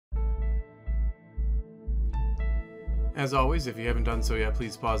As always, if you haven't done so yet,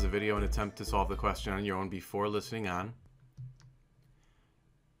 please pause the video and attempt to solve the question on your own before listening on.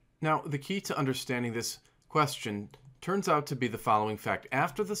 Now, the key to understanding this question turns out to be the following fact.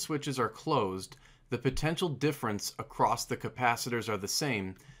 After the switches are closed, the potential difference across the capacitors are the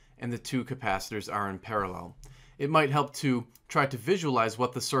same, and the two capacitors are in parallel. It might help to try to visualize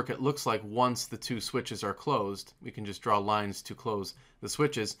what the circuit looks like once the two switches are closed. We can just draw lines to close the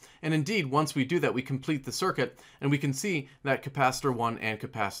switches. And indeed, once we do that, we complete the circuit, and we can see that capacitor 1 and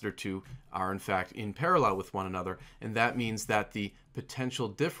capacitor 2 are in fact in parallel with one another, and that means that the potential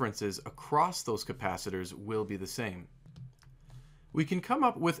differences across those capacitors will be the same. We can come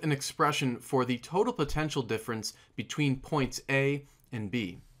up with an expression for the total potential difference between points A and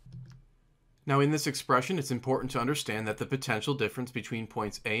B. Now, in this expression, it's important to understand that the potential difference between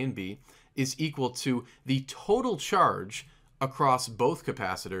points A and B is equal to the total charge across both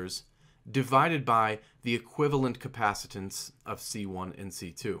capacitors divided by the equivalent capacitance of C1 and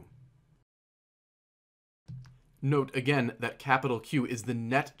C2. Note again that capital Q is the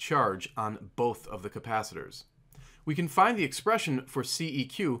net charge on both of the capacitors. We can find the expression for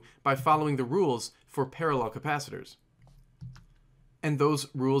CEQ by following the rules for parallel capacitors. And those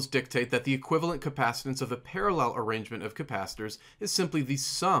rules dictate that the equivalent capacitance of a parallel arrangement of capacitors is simply the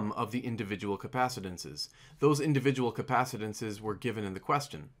sum of the individual capacitances. Those individual capacitances were given in the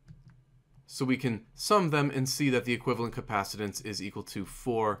question. So we can sum them and see that the equivalent capacitance is equal to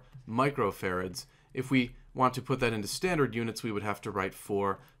 4 microfarads. If we want to put that into standard units, we would have to write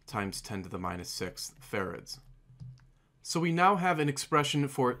 4 times 10 to the minus 6 farads. So we now have an expression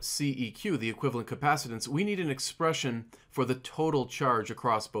for CEQ, the equivalent capacitance. We need an expression for the total charge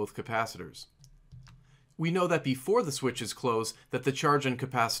across both capacitors. We know that before the switches close, that the charge on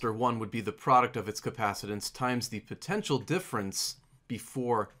capacitor 1 would be the product of its capacitance times the potential difference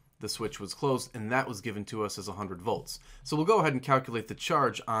before the switch was closed, and that was given to us as 100 volts. So we'll go ahead and calculate the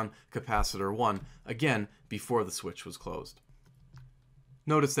charge on capacitor 1, again, before the switch was closed.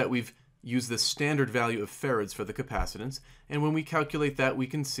 Notice that we've use the standard value of farads for the capacitance, and when we calculate that, we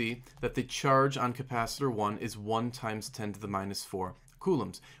can see that the charge on capacitor 1 is 1 times 10 to the minus 4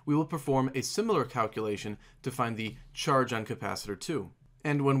 coulombs. We will perform a similar calculation to find the charge on capacitor 2.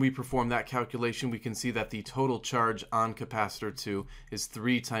 And when we perform that calculation, we can see that the total charge on capacitor 2 is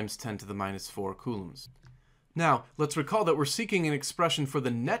 3 times 10 to the minus 4 coulombs. Now, let's recall that we're seeking an expression for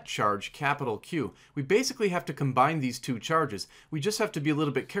the net charge, capital Q. We basically have to combine these two charges. We just have to be a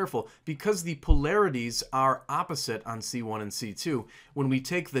little bit careful because the polarities are opposite on C1 and C2. When we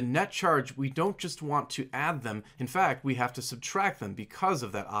take the net charge, we don't just want to add them. In fact, we have to subtract them because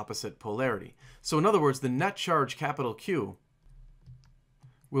of that opposite polarity. So in other words, the net charge, capital Q,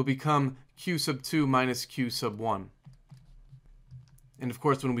 will become Q sub 2 minus Q sub 1. And of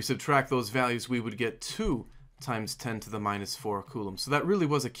course, when we subtract those values, we would get 2 times 10 to the minus 4 coulombs. So that really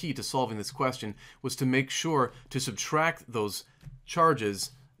was a key to solving this question, was to make sure to subtract those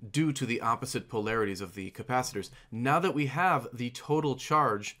charges due to the opposite polarities of the capacitors. Now that we have the total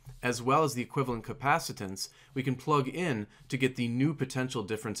charge as well as the equivalent capacitance, we can plug in to get the new potential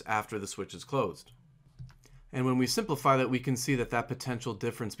difference after the switch is closed. And when we simplify that, we can see that that potential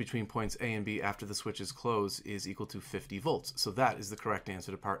difference between points A and B after the switch is closed is equal to 50 volts. So that is the correct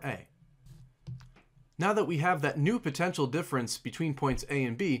answer to part A. Now that we have that new potential difference between points A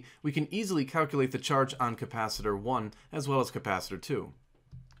and B, we can easily calculate the charge on capacitor 1 as well as capacitor 2.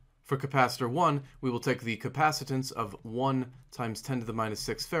 For capacitor 1, we will take the capacitance of 1 times 10 to the minus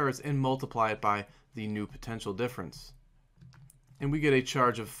 6 farads and multiply it by the new potential difference. And we get a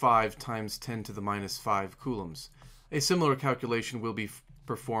charge of 5 times 10 to the minus 5 coulombs. A similar calculation will be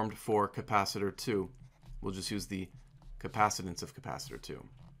performed for capacitor 2. We'll just use the capacitance of capacitor 2.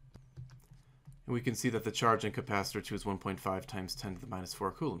 And we can see that the charge in capacitor 2 is 1.5 times 10 to the minus 4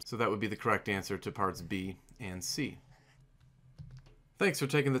 coulombs. So that would be the correct answer to parts B and C. Thanks for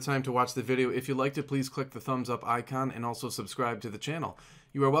taking the time to watch the video. If you liked it, please click the thumbs up icon and also subscribe to the channel.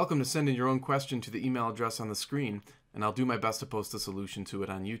 You are welcome to send in your own question to the email address on the screen, and I'll do my best to post a solution to it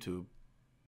on YouTube.